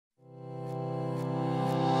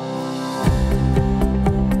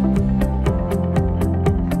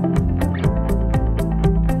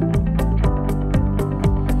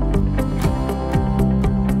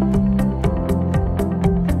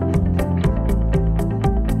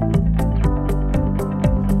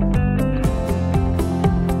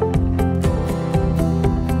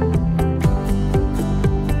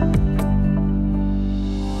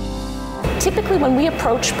when we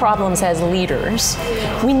approach problems as leaders,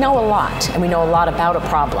 we know a lot, and we know a lot about a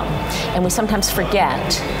problem. And we sometimes forget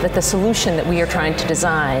that the solution that we are trying to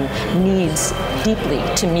design needs deeply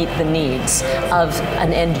to meet the needs of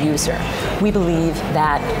an end user. We believe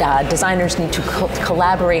that designers need to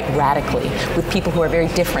collaborate radically with people who are very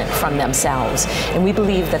different from themselves. And we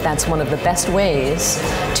believe that that's one of the best ways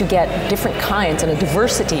to get different kinds and a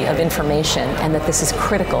diversity of information, and that this is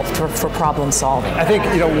critical for problem solving. I think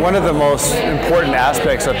one of the most important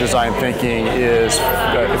aspects of design thinking is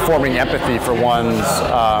forming empathy for one's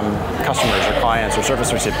customers or clients or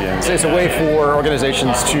service recipients. It's a way for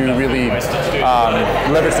organizations to really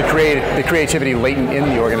leverage the creativity latent in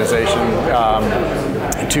the organization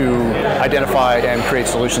to identify and create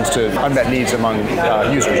solutions to unmet needs among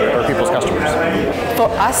users or people's customers. For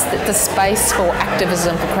us, the space for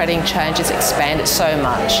activism, for creating change has expanded so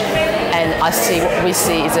much, and what we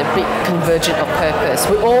see is a big convergence of purpose.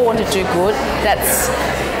 We all want to do good. That's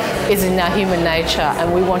is in our human nature,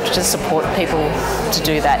 and we want to support people to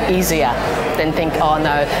do that easier than think, oh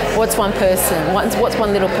no, what's one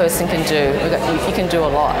little person can do? You can do a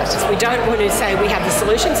lot. We don't want to say we have the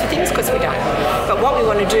solutions for things, because we don't. But what we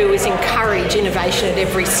want to do is encourage innovation at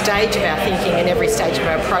every stage of our thinking and every stage of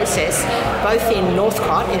our process, both in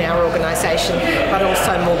Northcott, in our organisation, but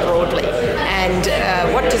also more broadly. And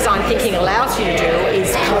what design thinking allows you to do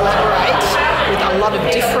is collaborate with a lot of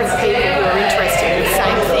different people who are interested in the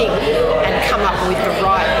same thing and come up with a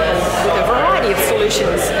variety of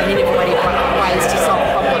solutions and innovative ways to solve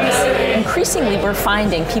problems. Increasingly, we're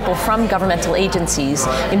finding people from governmental agencies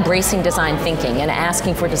embracing design thinking and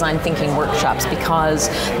asking for design thinking workshops, because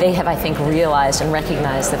they have, I think, realized and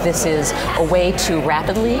recognized that this is a way to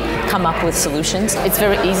rapidly come up with solutions. It's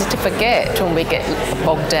very easy to forget when we get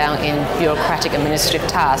bogged down in bureaucratic administrative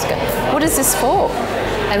tasks. What is this for?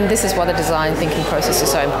 And this is why the design thinking process is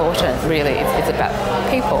so important, really. It's about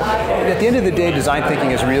people. At the end of the day, design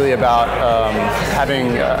thinking is really about having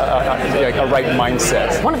a right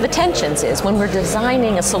mindset. One of the tensions is when we're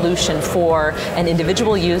designing a solution for an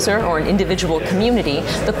individual user or an individual community,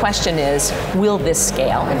 the question is, will this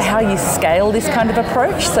scale? How you scale this kind of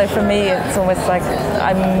approach. So for me, it's almost like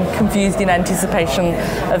I'm confused in anticipation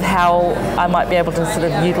of how I might be able to sort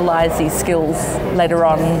of utilize these skills later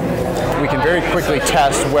on. We can very quickly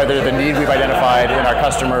test whether the need we've identified in our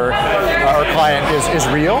customer or client is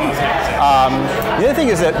real. The other thing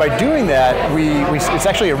is that by doing that, it's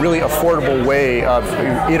actually a really affordable way of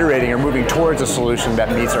iterating or moving towards a solution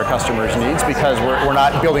that meets our customers' needs, because we're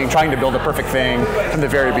not trying to build a perfect thing from the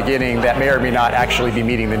very beginning that may or may not actually be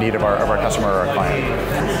meeting the need of our customer or our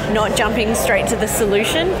client. Not jumping straight to the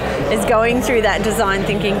solution is going through that design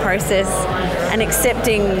thinking process and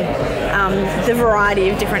accepting the variety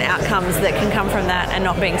of different outcomes that can come from that, and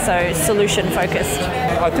not being so solution focused.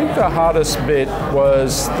 I think the hardest bit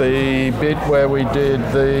was the bit where we did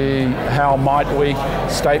the how might we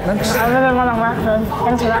statements. I really want to work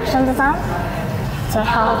with interaction design to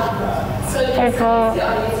help people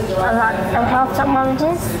and health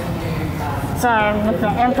technologies. So with the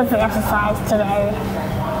empathy exercise today,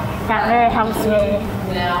 that really helps me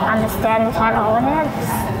understand the target audience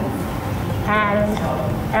and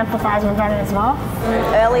empathize with them as well.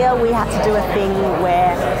 Earlier we had to do a thing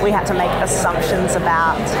where we had to make assumptions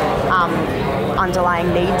about underlying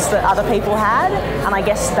needs that other people had, and I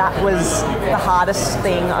guess that was the hardest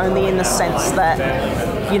thing, only in the sense that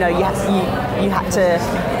you had to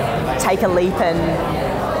take a leap and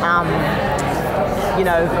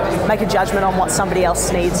make a judgment on what somebody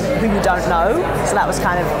else needs who you don't know. So that was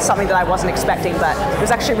kind of something that I wasn't expecting, but it was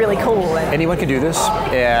actually really cool. Anyone can do this,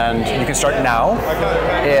 and you can start now.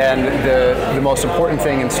 And the most important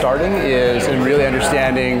thing in starting is in really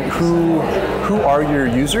understanding who are your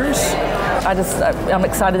users. I'm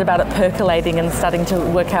excited about it percolating and starting to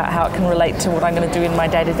work out how it can relate to what I'm going to do in my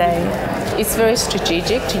day-to-day. It's very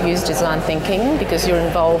strategic to use design thinking, because you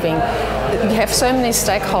have so many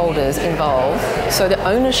stakeholders involved, so the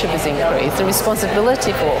ownership is increased, the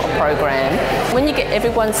responsibility for a program. When you get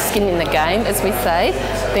everyone's skin in the game, as we say,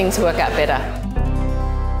 things work out better.